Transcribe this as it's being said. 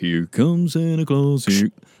Here comes Santa Claus. Here.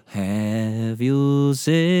 Have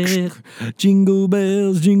yourself jingle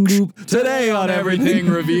bells, jingle. Today on Everything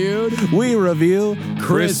Reviewed, we review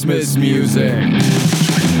Christmas music.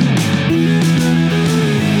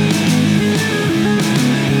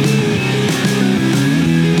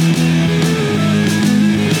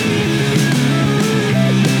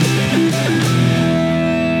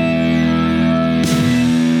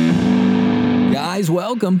 Guys,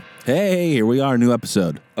 welcome. Hey, here we are, a new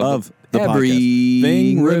episode of the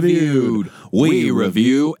Everything podcast. Reviewed. We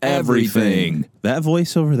review everything. That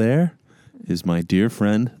voice over there is my dear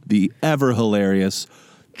friend, the ever hilarious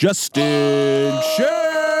Justin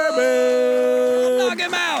Sherman. Knock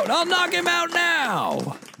him out. I'll knock him out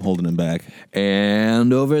now. I'm holding him back.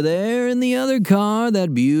 And over there in the other car,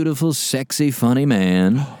 that beautiful, sexy, funny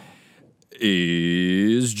man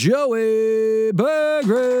is Joey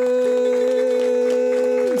Berggren.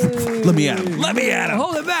 Let me at him. Let me at him.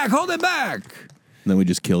 Hold it back. Hold it back. And then we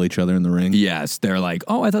just kill each other in the ring. Yes, they're like,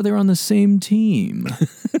 oh, I thought they were on the same team.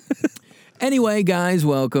 Anyway, guys,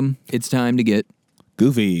 welcome. It's time to get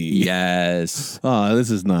Goofy. Yes. Oh, this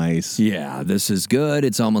is nice. Yeah, this is good.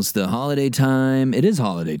 It's almost the holiday time. It is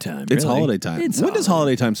holiday time. It's really. holiday time. It's when does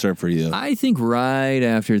holiday time start for you? I think right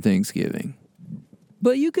after Thanksgiving.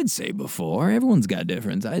 But you could say before. Everyone's got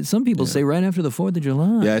different. Some people say right after the 4th of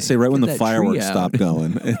July. Yeah, I say right when Get the that fireworks tree out. stop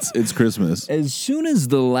going. It's Christmas. As soon as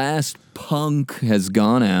the last punk has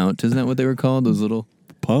gone out, isn't that what they were called? Those little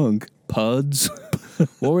Punk. puds?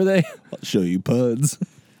 What were they? I'll show you puds.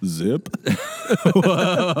 Zip.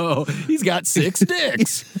 Whoa, he's got 6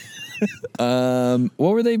 dicks. What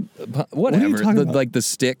were they? Whatever. talking about? Like the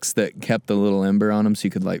sticks that kept the little ember on them so you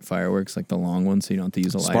could light fireworks, like the long ones so you don't have to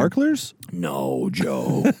use a lighter. Sparklers? No,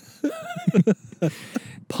 Joe.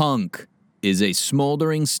 Punk is a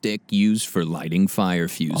smoldering stick used for lighting fire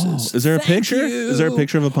fuses. Is there a Thank picture? you. Is there a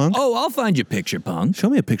picture of a punk? Oh, I'll find you a picture, Punk. Show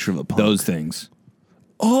me a picture of a punk. Those things.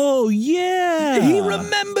 Oh, yeah. He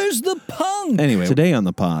remembers the punk. Anyway, today on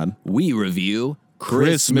the pod, We review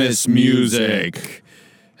Christmas music.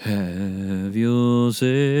 Have yourself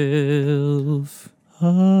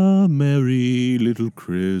a merry little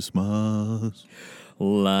Christmas.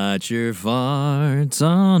 light your farts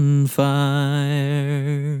on fire.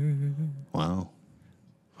 Wow.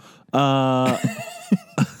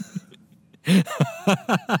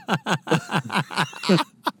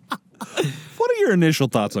 What are your initial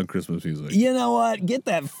thoughts on Christmas music? You know what? Get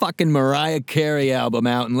that fucking Mariah Carey album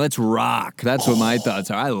out and let's rock. That's what my thoughts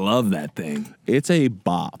are. I love that thing. It's a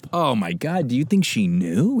bop. Oh my God. Do you think she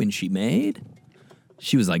knew when she made?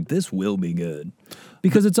 She was like, this will be good.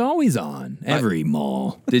 Because it's always on every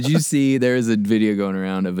mall. Did you see there's a video going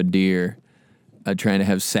around of a deer trying to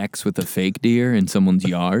have sex with a fake deer in someone's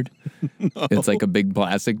yard? No. It's like a big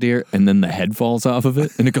plastic deer, and then the head falls off of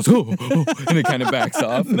it, and it goes, oh, and it kind of backs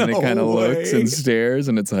off, and then it kind of looks and stares,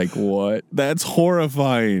 and it's like, what? That's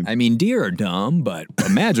horrifying. I mean, deer are dumb, but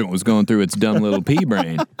imagine what was going through its dumb little pea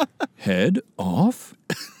brain. Head off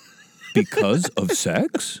because of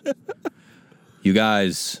sex? You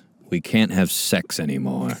guys, we can't have sex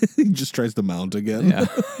anymore. He just tries to mount again. Yeah,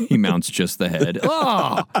 he mounts just the head.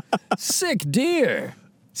 Oh, sick deer.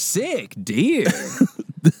 Sick deer.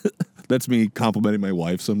 That's me complimenting my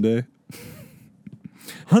wife someday.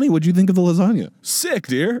 Honey, what'd you think of the lasagna? Sick,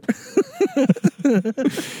 dear.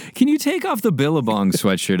 Can you take off the Billabong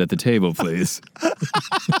sweatshirt at the table, please?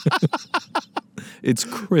 It's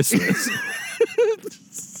Christmas.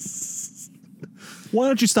 Why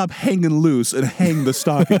don't you stop hanging loose and hang the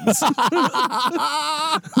stockings?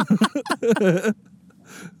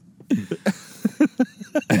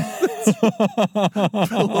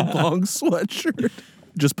 Billabong sweatshirt.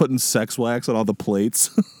 Just putting sex wax on all the plates.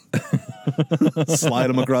 Slide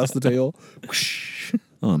them across the table.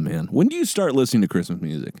 Oh, man. When do you start listening to Christmas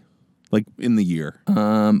music? Like in the year?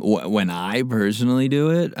 When I personally do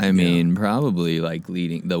it, I mean, probably like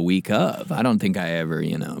leading the week of. I don't think I ever,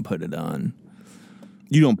 put it on.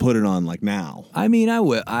 You don't put it on like now. I mean, I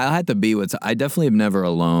will. I had to be with. I definitely am never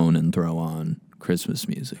alone and throw on Christmas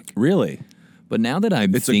music. Really? But now that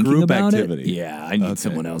I'm It's a thinking group about activity. it, yeah, I need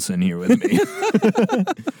someone else in here with me.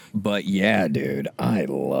 But yeah, dude, I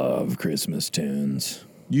love Christmas tunes.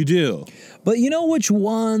 You do? But you know which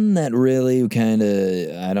one that really kind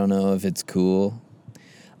of, I don't know if it's cool?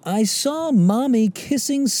 I saw Mommy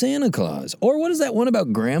kissing Santa Claus. Or what is that one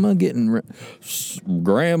about Grandma getting...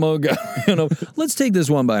 Grandma got... Let's take this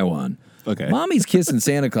one by one. Okay. Mommy's kissing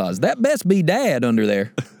Santa Claus. That best be Dad under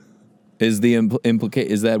there. Is the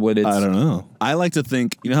is that what it's... I don't know. I like to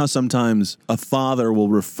think, you know how sometimes a father will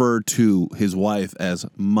refer to his wife as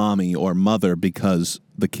mommy or mother because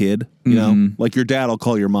the kid, you know? Like your dad will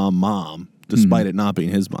call your mom mom, despite it not being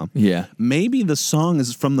his mom. Yeah. Maybe the song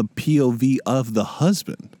is from the POV of the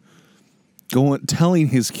husband telling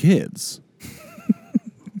his kids,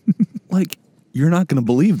 like, you're not going to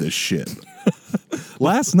believe this shit.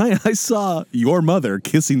 Last night I saw your mother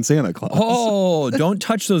kissing Santa Claus. Oh, don't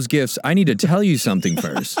touch those gifts. I need to tell you something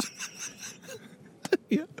first.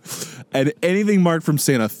 Yeah. And anything marked from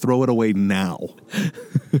Santa, throw it away now.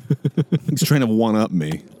 He's trying to one-up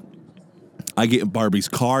me. I get Barbie's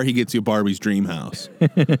car, he gets you Barbie's dream house.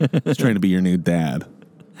 He's trying to be your new dad.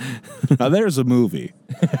 Now there's a movie.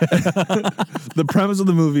 The premise of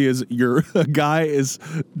the movie is a guy is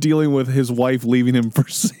dealing with his wife leaving him for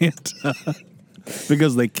Santa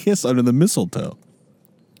because they kiss under the mistletoe.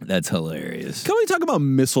 That's hilarious. Can we talk about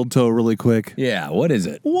mistletoe really quick? Yeah, what is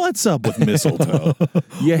it? What's up with mistletoe?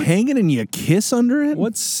 You hang it and you kiss under it?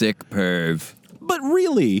 What's sick perv? But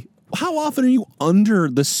really, how often are you under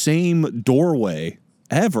the same doorway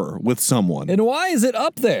ever with someone? And why is it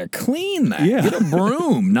up there? Clean that. Yeah. Get a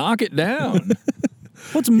broom. Knock it down.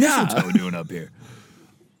 What's mistletoe doing up here?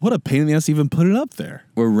 What a pain in the ass to even put it up there.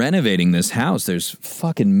 We're renovating this house. There's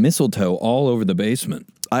fucking mistletoe all over the basement.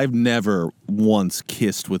 I've never once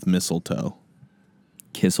kissed with mistletoe.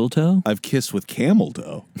 Kisseltoe? I've kissed with camel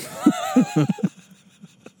toe.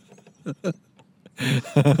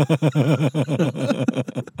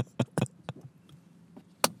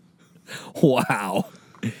 Wow.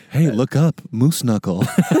 Hey, look up. Moose knuckle.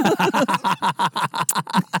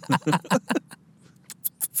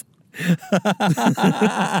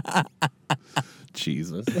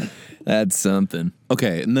 Jesus. That's something.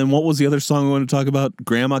 Okay, and then what was the other song we wanted to talk about?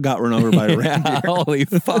 Grandma got run over by a reindeer. Holy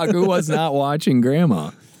fuck, who was not watching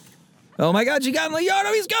Grandma? Oh my God, she got in the yard.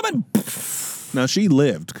 Oh, he's coming. Now, she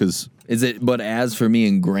lived because Is it, but as for me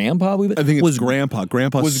and Grandpa, I think it was Grandpa.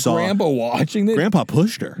 Grandpa was saw. Grandpa watching this? Grandpa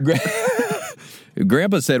pushed her.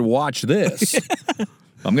 Grandpa said, watch this.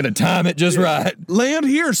 I'm going to time it just right. Land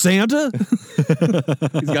here, Santa.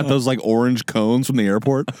 He's got those like orange cones from the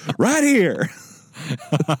airport. Right here.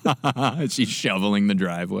 She's shoveling the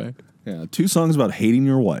driveway. Yeah, 2 songs about hating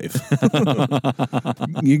your wife.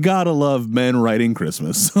 You gotta love men writing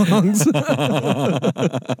Christmas songs.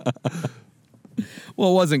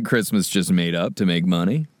 Well, wasn't Christmas just made up to make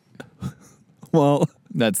money? Well,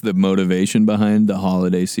 That's the motivation behind the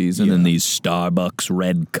holiday season Yeah. and these Starbucks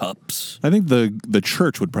red cups. I think the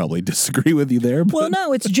church would probably disagree with you there. But Well,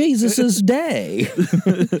 no, it's Jesus's day.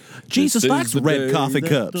 Jesus This likes is the red day coffee that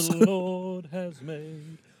cups. the Lord has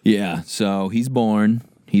made. Yeah, so he's born,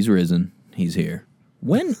 he's risen, he's here.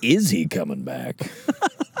 When is he coming back?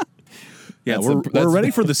 Yeah, That's we're ready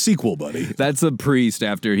for the sequel, buddy. That's a priest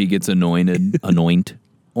after he gets anoint, oink,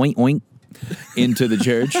 oink, into the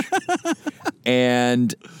church.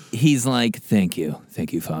 And he's like, thank you,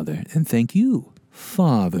 Father. And thank you,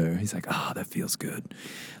 Father. He's like, that feels good.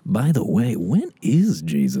 By the way, when is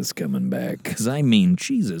Jesus coming back? Because I mean,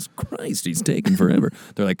 Jesus Christ, he's taking forever.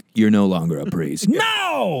 They're like, you're no longer a priest.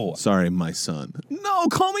 No! Sorry, my son. No,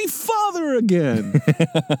 call me Father again.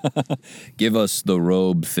 Give us the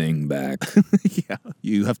robe thing back. Yeah,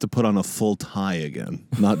 you have to put on a full tie again,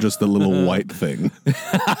 not just the little white thing.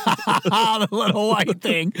 The little white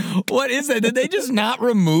thing. What is that? Did they just not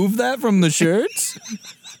remove that from the shirts?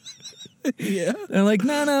 Yeah. They're like,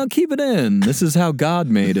 no, keep it in. This is how God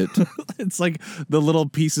made it. It's like the little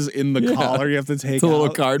pieces in the collar you have to take It's a little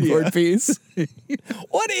out. cardboard Yeah. piece.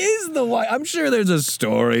 What is the white? I'm sure there's a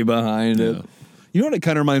story behind it. You know what it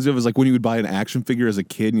kind of reminds me of is like when you would buy an action figure as a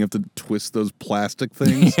kid and you have to twist those plastic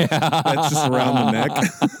things. That's just around the neck.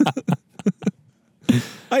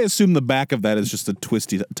 I assume the back of that is just a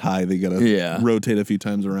twisty tie that you gotta rotate a few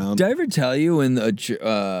times around. Did I ever tell you when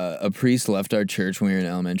a priest left our church when we were in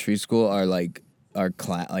elementary school?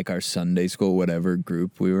 Our Sunday school, whatever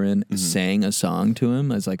group we were in, sang a song to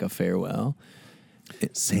him as like a farewell.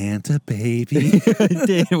 Santa baby.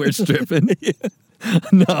 We're stripping.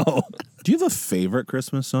 No. Do you have a favorite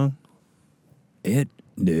Christmas song?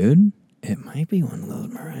 Dude, it might be one of those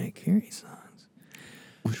Mariah Carey songs.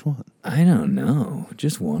 Which one? I don't know.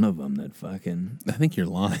 Just one of them that fucking... I think you're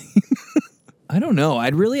lying. I don't know.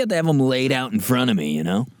 I'd really have to have them laid out in front of me, you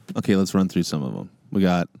know? Okay, let's run through some of them. We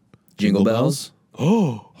got Jingle Bells.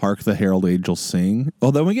 Oh, Hark the Herald Angels Sing.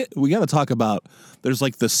 Oh, then we got to talk about, there's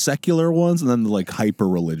like the secular ones and then the like hyper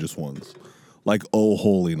religious ones. Like Oh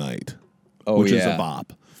Holy Night, which is a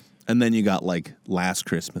bop. And then you got like Last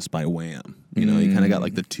Christmas by Wham. You know, you kind of got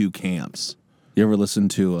like the 2 camps. You ever listen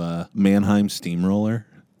to Mannheim Steamroller?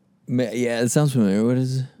 Yeah, it sounds familiar. What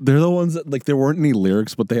is it? They're the ones that like there weren't any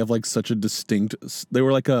lyrics, but they have like such a distinct. They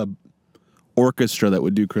were like a orchestra that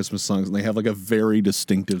would do Christmas songs, and they have like a very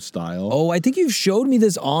distinctive style. Oh, I think you've showed me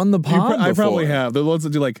this on the pod I probably before. have. They're the ones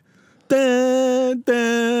that do like. Dun,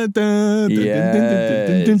 dun, dun, dun, dun, dun,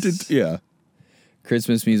 dun, dun, dun. Yeah.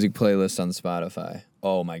 Christmas music playlist on Spotify.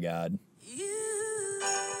 Oh my God.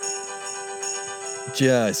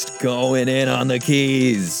 Just going in on the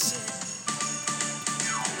keys.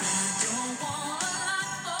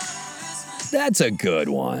 That's a good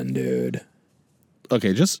one, dude.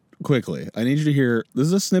 Okay, just quickly, I need you to hear. This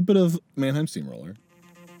is a snippet of Mannheim Steamroller.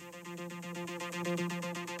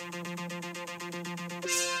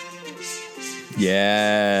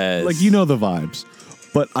 Yes. Like, you know the vibes.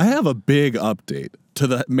 But I have a big update to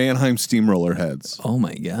the Mannheim Steamroller heads. Oh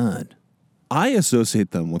my God. I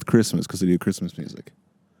associate them with Christmas because they do Christmas music.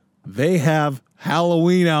 They have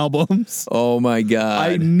Halloween albums. Oh my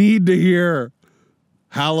God. I need to hear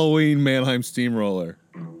Halloween Mannheim Steamroller.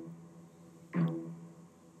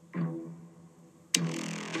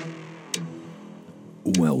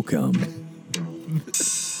 Welcome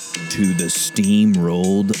to the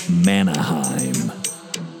steamrolled Mannheim.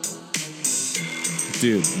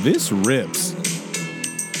 Dude, this rips.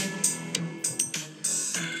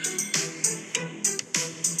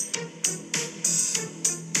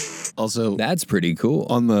 Also, That's pretty cool.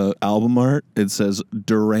 on the album art, it says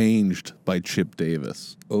Deranged by Chip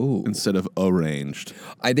Davis Oh, instead of Arranged.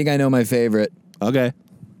 I think I know my favorite. Okay.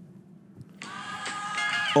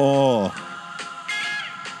 Oh,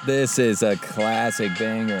 This is a classic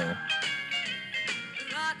banger.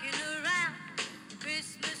 Rocking around the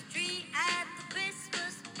Christmas tree at the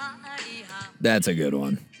Christmas party hop. That's a good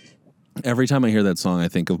one. every time I hear that song, I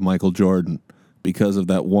think of Michael Jordan because of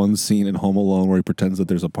that one scene in Home Alone where he pretends that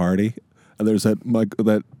there's a party. And there's that, you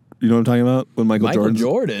know what I'm talking about? When Michael Michael Jordan's-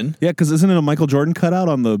 Jordan. Yeah, because isn't it a Michael Jordan cutout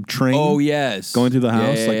on the train? Oh yes, Going through the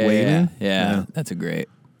house, like, waving? Yeah. Yeah. That's a great.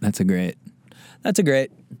 That's a great.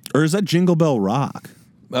 Or is that Jingle Bell Rock?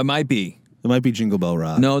 It might be. It might be Jingle Bell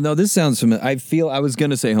Rock. No, this sounds familiar. I was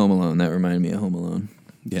gonna say Home Alone. That reminded me of Home Alone.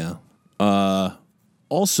 Yeah.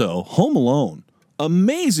 Also, Home Alone.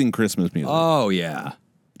 Amazing Christmas music. Oh yeah,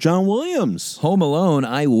 John Williams. Home Alone.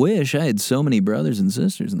 I wish I had so many brothers and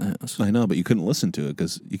sisters in the house. I know, but you couldn't listen to it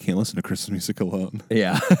because you can't listen to Christmas music alone.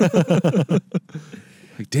 Yeah.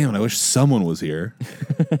 Like, damn it, I wish someone was here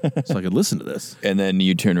so I could listen to this. And then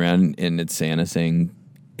you turn around and it's Santa saying,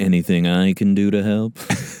 "Anything I can do to help?"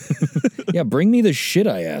 Yeah, bring me the shit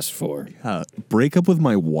I asked for. Break up with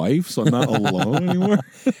my wife so I'm not alone anymore.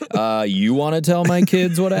 You want to tell my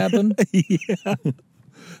kids what happened?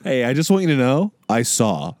 Hey, I just want you to know, I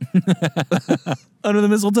saw. Under the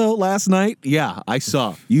mistletoe last night? Yeah, I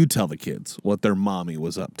saw. You tell the kids what their mommy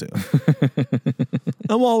was up to.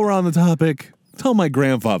 And while we're on the topic, tell my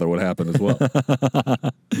grandfather what happened as well.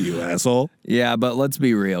 You asshole. Yeah, but let's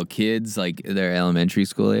be real. Kids, like they're elementary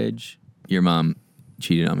school age, your mom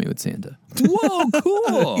cheated on me with Santa. Whoa,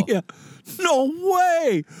 cool. Yeah. No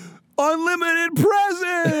way! Unlimited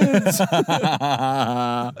presents!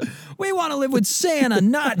 We want to live with Santa,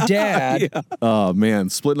 not Dad. Oh, man.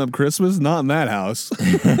 Splitting up Christmas? Not in that house.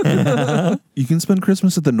 You can spend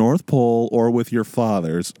Christmas at the North Pole or with your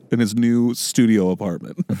father's in his new studio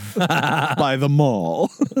apartment by the mall.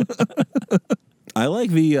 I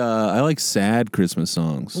like sad Christmas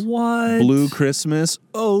songs. What? Blue Christmas.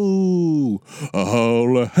 Oh,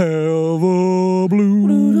 I'll have a blue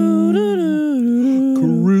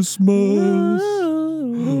Christmas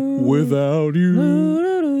without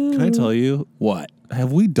you. Can I tell you? What?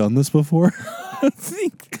 Have we done this before?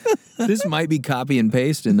 This might be copy and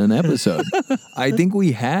paste in an episode. I think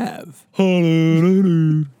we have.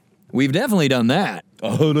 We've definitely done that.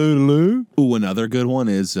 Ooh, another good one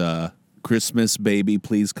is Christmas Baby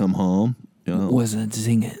Please Come Home. You know, Was it?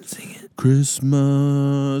 Sing it.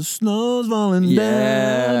 Christmas, snow's falling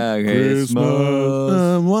Yeah, down. Christmas.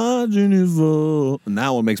 I'm watching it fall. And that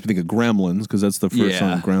one makes me think of Gremlins because that's the first Yeah.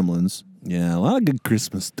 song of Gremlins. Yeah, a lot of good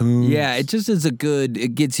Christmas tunes. Yeah, it just is it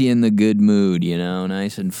gets you in the good mood, you know,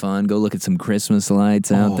 nice and fun. Go look at some Christmas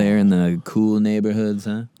lights out there in the cool neighborhoods,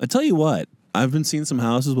 huh? I tell you what, I've been seeing some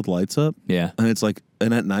houses with lights up. Yeah. And it's like,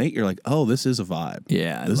 and at night, you're like, oh, this is a vibe.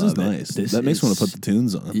 Yeah, I This love is it. nice. This That makes me want to is- put the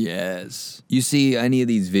tunes on. Yes. You see any of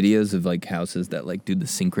these videos of like houses that like do the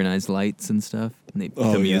synchronized lights and stuff? And they put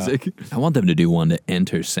Oh, the yeah. music. I want them to do one to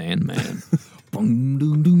Enter Sandman. Boom,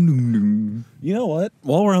 doom, doom, doom, doom. You know what?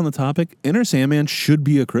 While we're on the topic, Enter Sandman should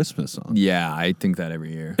be a Christmas song. Yeah, I think that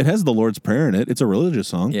every year. It has the Lord's Prayer in it. It's a religious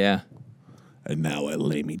song. Yeah. And now I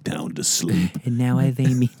lay me down to sleep. And now I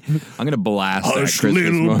think me. I'm gonna blast that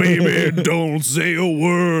Christmas morning. baby, don't say a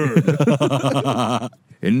word.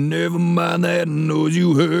 And never mind that noise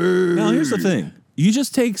you heard. Now, here's the thing. You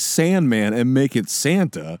just take Sandman and make it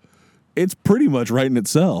Santa. It's pretty much writing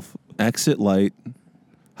itself. Exit light.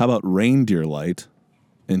 How about reindeer light?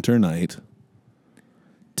 Enter night.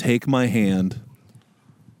 Take my hand.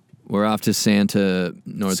 We're off to Santa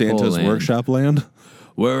North Pole Santa's land. workshop land.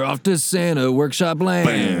 We're off to Santa workshop land.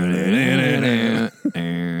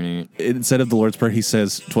 Instead of the Lord's Prayer, he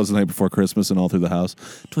says, "'Twas the night before Christmas and all through the house.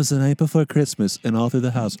 'Twas the night before Christmas and all through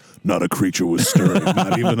the house. Not a creature was stirring,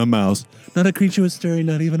 not even a mouse. Not a creature was stirring,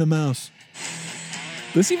 not even a mouse."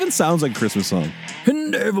 This even sounds like a Christmas song.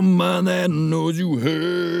 And never mind that noise you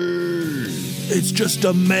heard. It's just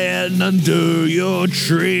a man under your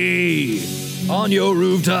tree. On your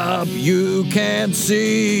rooftop, you can't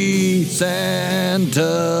see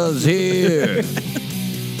Santa's here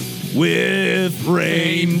With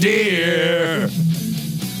reindeer.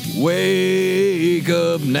 Wake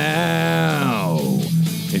up now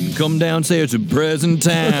and come downstairs to present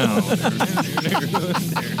town.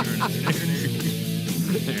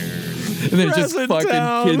 And then it's just Present fucking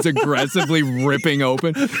town. kids aggressively ripping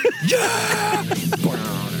open. Yeah!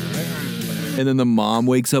 And then the mom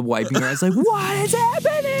wakes up wiping her eyes like, what is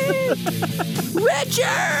happening?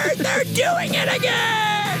 Richard, they're doing it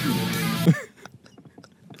again!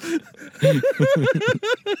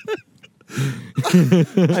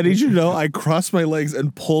 I need you to know I crossed my legs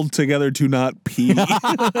and pulled together to not pee.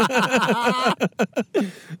 I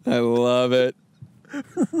love it.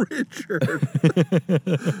 Richard.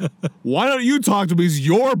 Why don't you talk to me? He's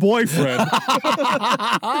your boyfriend.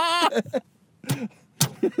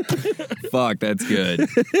 Fuck, that's good.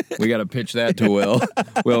 We got to pitch that to Will.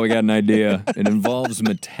 Will, we got an idea. It involves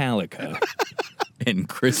Metallica and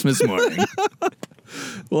Christmas morning.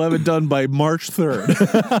 We'll have it done by March 3rd.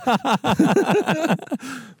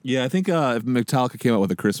 Yeah, I think if Metallica came out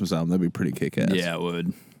with a Christmas album, that'd be pretty kick-ass. Yeah, it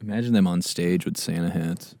would. Imagine them on stage with Santa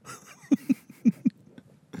hats.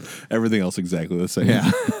 Everything else exactly the same. Yeah.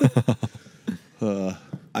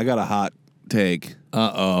 I got a hot take. A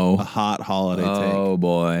Uh-oh. hot holiday take. Oh,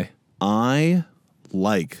 boy. I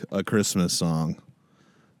like a Christmas song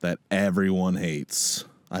that everyone hates.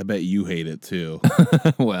 I bet you hate it too.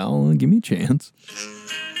 Well, give me a chance.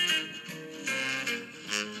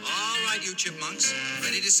 All right, you chipmunks.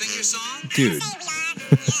 Ready to sing your song? Dude,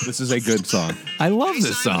 This is a good song. I love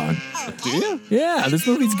this song. Do you? Yeah, this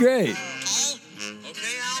movie's great.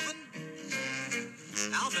 Okay, Alvin?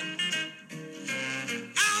 Alvin?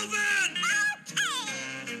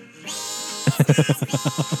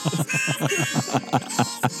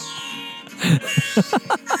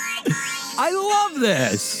 I love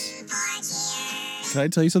this. Can I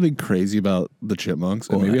tell you something crazy about the Chipmunks?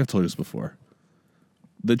 And maybe What? I've told you this before.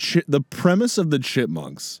 The premise of the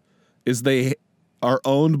Chipmunks is they are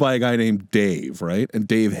owned by a guy named Dave, right? And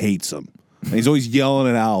Dave hates them. And he's always yelling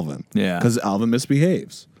at Alvin. Yeah. Because Alvin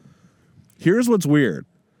misbehaves. Here's what's weird.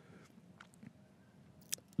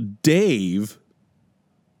 Dave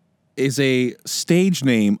is a stage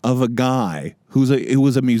name of a guy who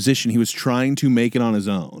was a musician. He was trying to make it on his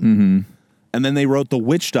own. Mm-hmm. And then they wrote the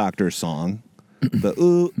Witch Doctor song, the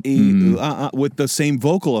ooh, ee, ooh, with the same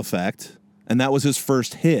vocal effect. And that was his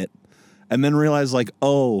first hit. And then realized, like,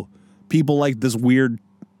 oh, people like this weird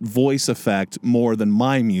voice effect more than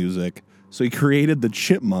my music. So he created the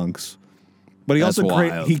Chipmunks. But he That's also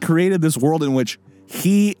wild. he created this world in which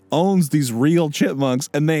he owns these real chipmunks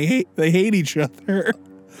and they hate each other.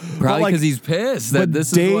 Probably like- because he's pissed that But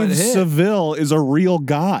this Dave is what hit. Seville is a real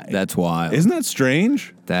guy. That's wild. Isn't that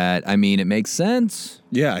strange? I mean, it makes sense.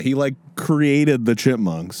 Yeah, he like created the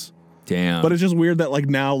Chipmunks. Damn. But it's just weird that like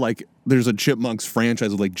now like there's a Chipmunks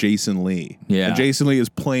franchise with like Jason Lee. Yeah. And Jason Lee is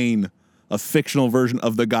playing a fictional version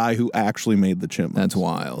of the guy who actually made the Chipmunks. That's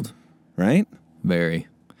wild. right? Very.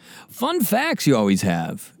 Fun facts you always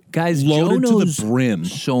have. Guys, Loaded Joe to the knows brim.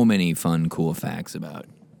 so many fun, cool facts about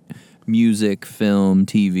music, film,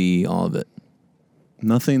 TV, all of it.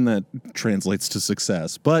 Nothing that translates to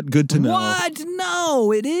success, but good to know. What?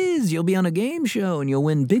 No, it is. You'll be on a game show and you'll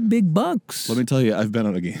win big, big bucks. Let me tell you, I've been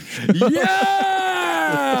on a game show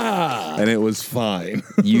Yeah! and it was fine.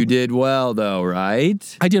 You did well, though,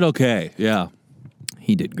 right? I did okay. Yeah.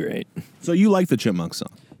 He did great. So you like the Chipmunk song?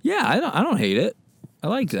 Yeah, I don't hate it. I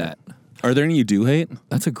like that. Are there any you do hate?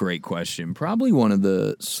 That's a great question. Probably one of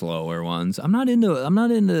the slower ones. I'm not into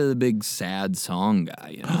the big sad song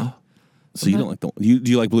guy, you know. So you don't like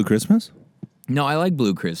do you like Blue Christmas? No, I like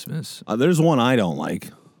Blue Christmas. There's one I don't like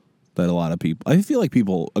that a lot of people. I feel like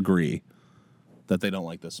people agree that they don't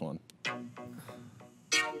like this one.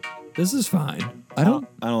 This is fine. I don't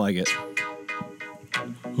like it.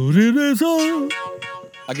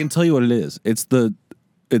 I can tell you what it is. It's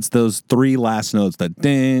those three last notes that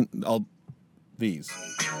ding. These.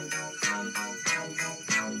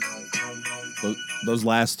 Those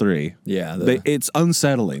last three. Yeah. It's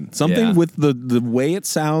unsettling. Something Yeah. with the way it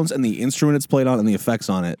sounds and the instrument it's played on and the effects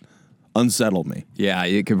on it unsettled me. yeah,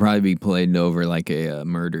 it could probably be played over like a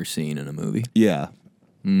murder scene in a movie. Yeah.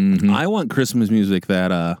 I want Christmas music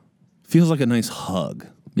that feels like a nice hug.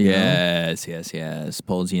 Yes,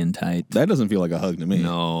 pulls you in tight. That doesn't feel like a hug to me.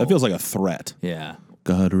 No. That feels like a threat. Yeah.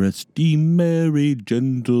 God rest ye merry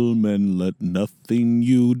gentlemen, let nothing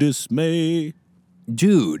you dismay.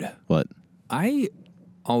 Dude, What? I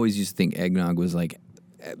always used to think eggnog was like,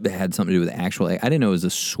 it had something to do with actual egg. I didn't know it was a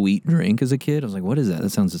sweet drink as a kid. I was like, what is that? That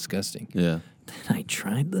sounds disgusting. Yeah. Then I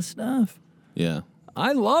tried the stuff. Yeah.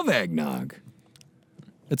 I love eggnog.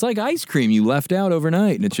 It's like ice cream you left out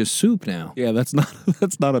overnight and it's just soup now. Yeah, that's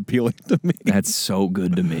not appealing to me. That's so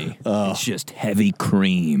good to me. It's just heavy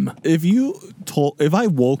cream. If I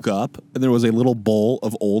woke up and there was a little bowl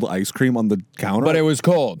of old ice cream on the counter. But it was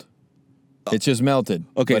cold. It's just melted.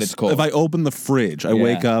 Okay, but it's cold. If I open the fridge, I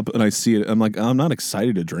wake up and I see it, I'm like, I'm not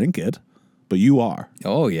excited to drink it, but you are.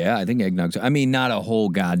 Oh, yeah. I think eggnog's... I mean, not a whole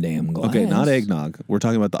goddamn glass. Okay, not eggnog. We're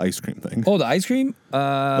talking about the ice cream thing. Oh, the ice cream?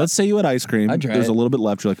 Let's say you had ice cream. I'd try There's it. a little bit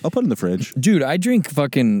left. You're like, I'll put it in the fridge. Dude, I drink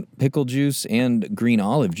fucking pickle juice and green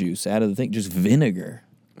olive juice out of the thing. Just vinegar.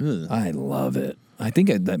 I love it. I think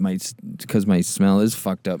that might... Because my smell is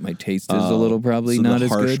fucked up. My taste is a little probably So not the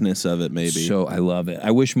as good. harshness of it, maybe. So I love it.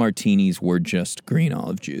 I wish martinis were just green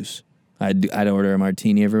olive juice. I'd order a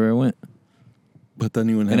martini everywhere I went. But then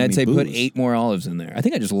you wouldn't have And I'd any say put booze. 8 more olives in there. I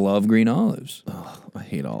think I just love green olives. I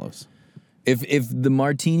hate olives. If the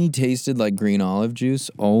martini tasted like green olive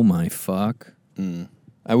juice, oh my fuck.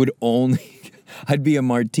 I would only... I'd be a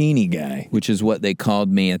martini guy, which is what they called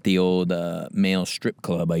me at the old male strip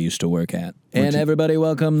club I used to work at. And everybody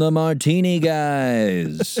welcome the martini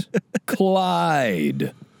guys.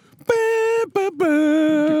 Clyde.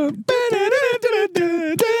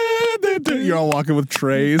 You're all walking with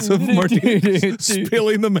trays of martinis,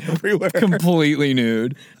 spilling them everywhere. Completely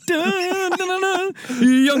nude. Dun, dun, dun, dun,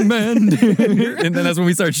 young man. And then that's when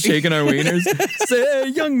we start shaking our wieners. Say,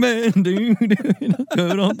 young man.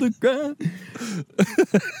 Good on the ground.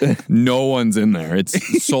 No one's in there.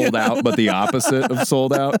 It's sold out, but the opposite of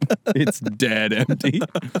sold out. It's dead empty.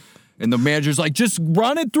 And the manager's like, just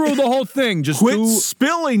run it through the whole thing. Just Quit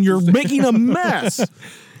spilling. You're making a mess.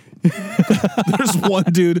 There's one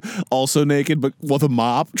dude also naked, but with a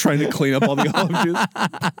mop trying to clean up all the olive juice.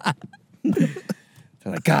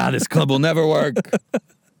 They're like, God, this club will never work.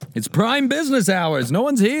 It's prime business hours. No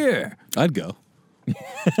one's here. I'd go. My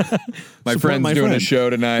Support friend's my doing a friend. show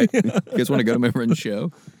tonight. You guys want to go to my friend's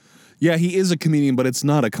show? Yeah, he is a comedian, but it's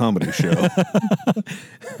not a comedy show.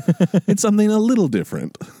 It's something a little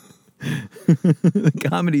different.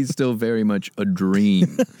 Comedy's still very much a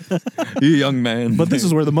dream. You young man. But this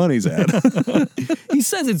is where the money's at. He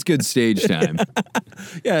says it's good stage time.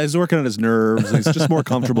 Yeah, he's working on his nerves. He's just more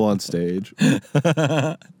comfortable on stage.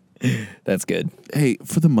 That's good. Hey,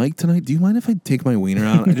 for the mic tonight, do you mind if I take my wiener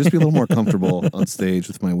out? I'd just be a little more comfortable on stage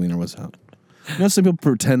if my wiener was out. You know, some people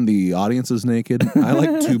pretend the audience is naked. I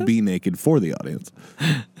like to be naked for the audience.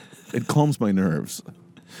 It calms my nerves.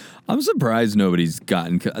 I'm surprised nobody's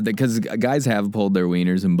gotten, because guys have pulled their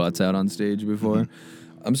wieners and butts out on stage before.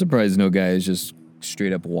 I'm surprised no guy has just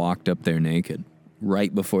straight up walked up there naked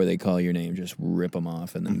right before they call your name. Just rip them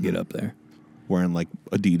off and then get up there. Wearing like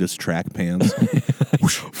Adidas track pants.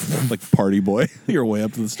 Like party boy. Your way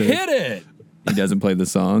up to the stage. Hit it! He doesn't play the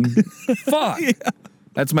song. Fuck! Yeah.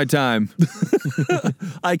 That's my time.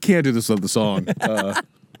 I can't do this with the song.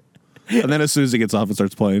 And then as soon as he gets off, it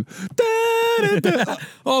starts playing.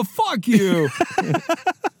 Oh, fuck you!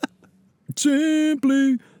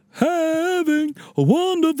 Simply having a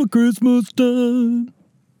wonderful Christmas time.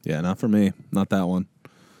 Yeah, not for me. Not that one.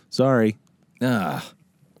 Sorry. Ah,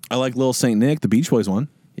 I like Little Saint Nick, the Beach Boys one.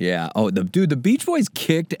 yeah. Oh, the Beach Boys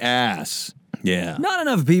kicked ass. Yeah. Not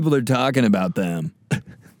enough people are talking about them.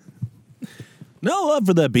 No love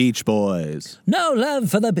for the Beach Boys. No love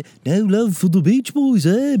for the Beach Boys,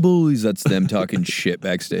 eh, boys? That's them talking shit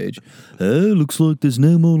backstage. Oh, looks like there's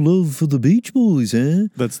no more love for the Beach Boys, eh?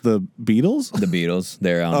 That's the Beatles? The Beatles.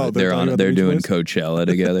 They're on. Oh, they're they're talking on. about They're the Beach doing Boys? Coachella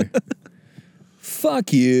together.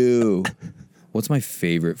 Fuck you. What's my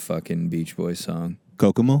favorite fucking Beach Boys song?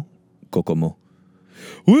 Kokomo? Kokomo.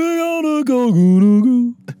 We gonna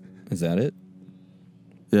go. Is that it?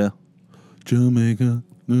 Yeah. Jamaica.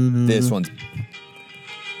 This one's. If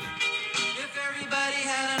everybody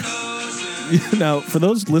had an ocean. Now, for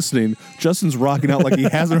those listening, Justin's rocking out like he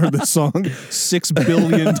hasn't heard this song 6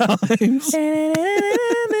 billion times.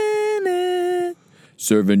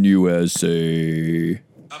 Serving USA. Ba,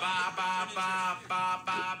 ba, ba,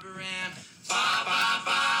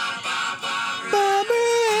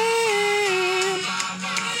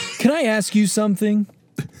 Can I ask you something?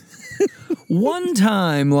 One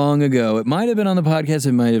time long ago, it might have been on the podcast,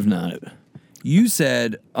 it might have not. You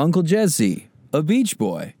said Uncle Jesse, a Beach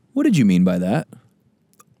Boy. What did you mean by that?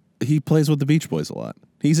 He plays with the Beach Boys a lot.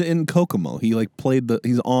 He's in Kokomo. He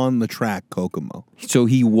he's on the track Kokomo. So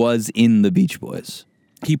he was in the Beach Boys.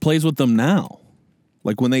 He plays with them now.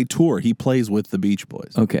 Like when they tour, he plays with the Beach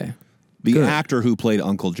Boys. Okay. The good. actor who played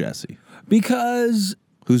Uncle Jesse, Because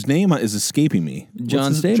whose name is escaping me.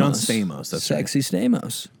 John Stamos. John Stamos. That's right. Sexy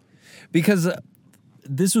Stamos. Because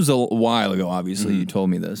this was a while ago, obviously. You told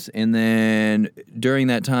me this. And then during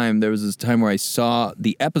that time, there was this time where I saw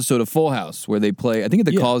the episode of Full House where they play, I think at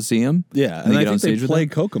the Coliseum. Yeah, And they and get I on think they stage with play them.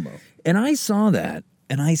 Kokomo. And I saw that.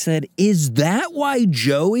 And I said, is that why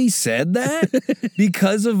Joey said that?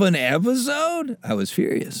 Because of an episode? I was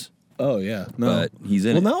furious. Oh, yeah. No. But he's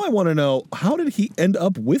in it. Well, now I want to know, how did he end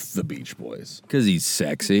up with the Beach Boys? Because he's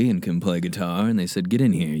sexy and can play guitar. And they said, get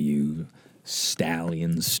in here, you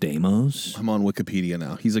stallion Stamos. I'm on Wikipedia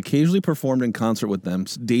now. He's occasionally performed in concert with them,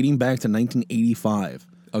 dating back to 1985.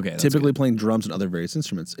 Okay, that's typically good. playing drums and other various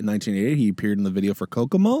instruments. In 1988, he appeared in the video for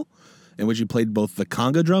Kokomo, in which he played both the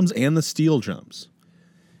conga drums and the steel drums.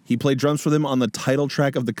 He played drums for them on the title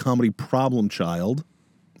track of the comedy Problem Child.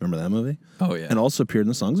 Remember that movie? Oh, yeah. And also appeared in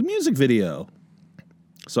the song's music video.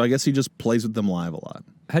 So I guess he just plays with them live a lot.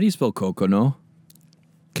 How do you spell Kokono?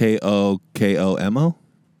 Kokomo?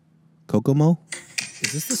 Kokomo?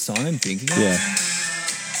 Is this the song I'm thinking of? Yeah.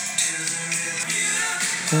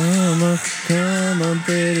 Come on,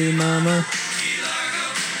 pretty mama.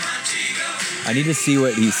 I need to see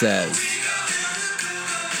what he says.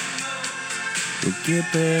 We'll get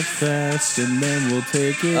there fast and then we'll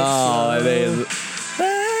take it. Oh, slow. they,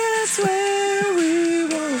 That's where we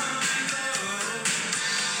want.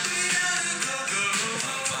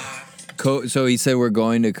 so he said we're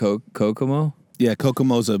going to Kokomo? Yeah,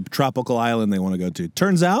 Kokomo's a tropical island they want to go to.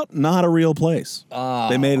 Turns out, not a real place.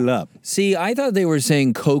 They made it up. See, I thought they were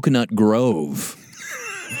saying Coconut Grove.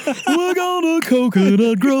 We're going to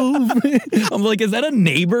Coconut Grove. I'm like, is that a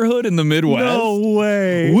neighborhood in the Midwest? No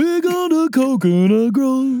way. We're going to Coconut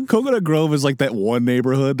Grove. Coconut Grove is like that one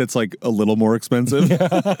neighborhood that's like a little more expensive.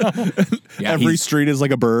 Yeah, Every he's- street is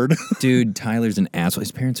like a bird. Dude, Tyler's an asshole.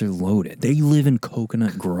 His parents are loaded. They live in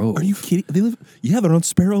Coconut Grove. Are you kidding? They live. Yeah, they're on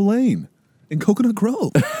Sparrow Lane in Coconut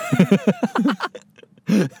Grove.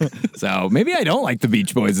 So maybe I don't like the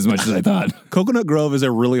Beach Boys as much as I thought. Coconut Grove is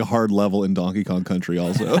a really hard level in Donkey Kong Country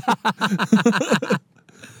also.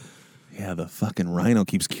 Yeah, the fucking rhino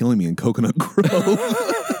keeps killing me in Coconut Grove.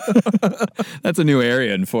 That's a new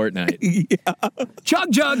area in Fortnite. Yeah.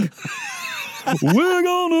 Chug Jug. We're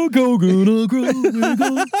gonna Coconut Grove. We're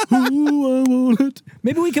gonna, ooh, I want it.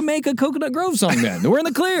 Maybe we can make a Coconut Grove song then. We're in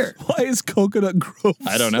the clear. Why is Coconut Grove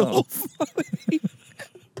I don't know. so funny?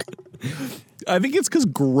 I think it's because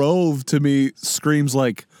Grove to me screams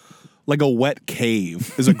like a wet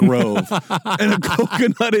cave is a grove. And a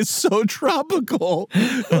coconut is so tropical.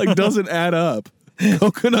 Like doesn't add up.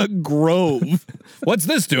 Coconut Grove. What's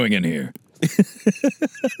this doing in here?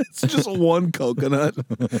 It's just one coconut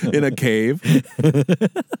in a cave.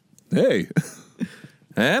 Hey.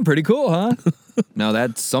 Pretty cool, huh? No,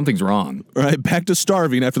 something's wrong. All right, back to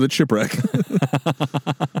starving after the shipwreck.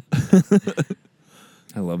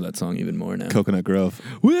 I love that song even more now. Coconut Grove.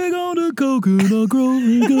 We're going to Coconut Grove.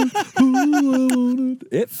 Ooh, I want it.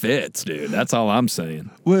 It fits, dude. That's all I'm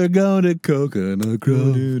saying. We're going to Coconut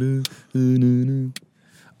Grove.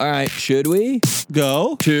 All right, should we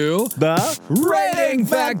Go to the Rating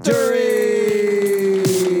Factory?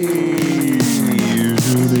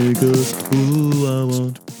 Ooh, I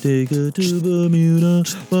want to take her to Bermuda,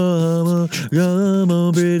 mama, come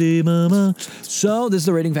on, pretty mama. So this is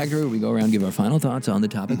the Rating Factory where we go around, give our final thoughts on the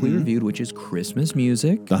topic we reviewed, which is Christmas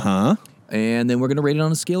music. Uh-huh. And then we're going to rate it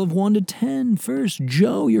on a scale of 1 to 10. First,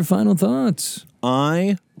 Joe, your final thoughts.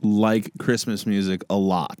 I like Christmas music a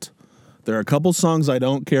lot. There are a couple songs I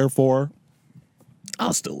don't care for.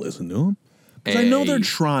 I'll still listen to them. Because I know they're Hey.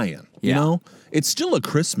 trying, you Yeah. know? It's still a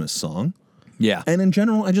Christmas song. Yeah. And in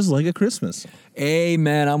general, I just like a Christmas song.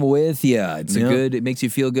 Amen. I'm with you. It's Yeah. it makes you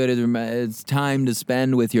feel good. It's time to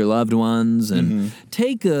spend with your loved ones and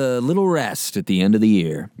take a little rest at the end of the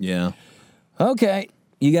year. Yeah. Okay.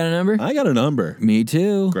 You got a number? I got a number. Me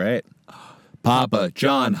too. Great. Papa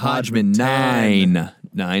John Hodgman, 9.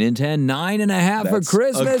 9 and 10. 9.5 for That's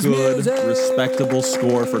Christmas a good, music. respectable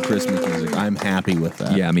score for Christmas music. I'm happy with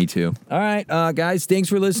that. Yeah, me too. All right, guys, thanks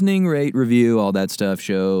for listening. Rate, review, all that stuff.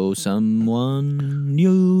 Show someone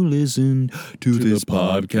you listen to this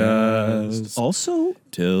podcast. Also,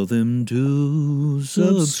 Tell them to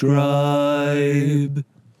subscribe.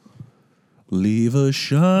 Leave a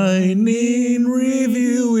shining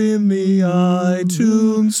review in the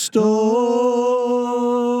iTunes store.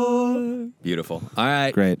 Beautiful. All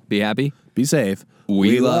right. Great. Be happy. Be safe.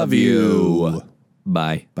 We love you.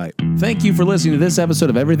 Bye. Bye. Thank you for listening to this episode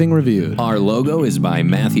of Everything Reviewed. Our logo is by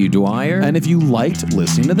Matthew Dwyer. And if you liked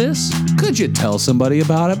listening to this, could you tell somebody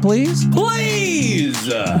about it, please? please.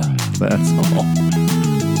 That's all.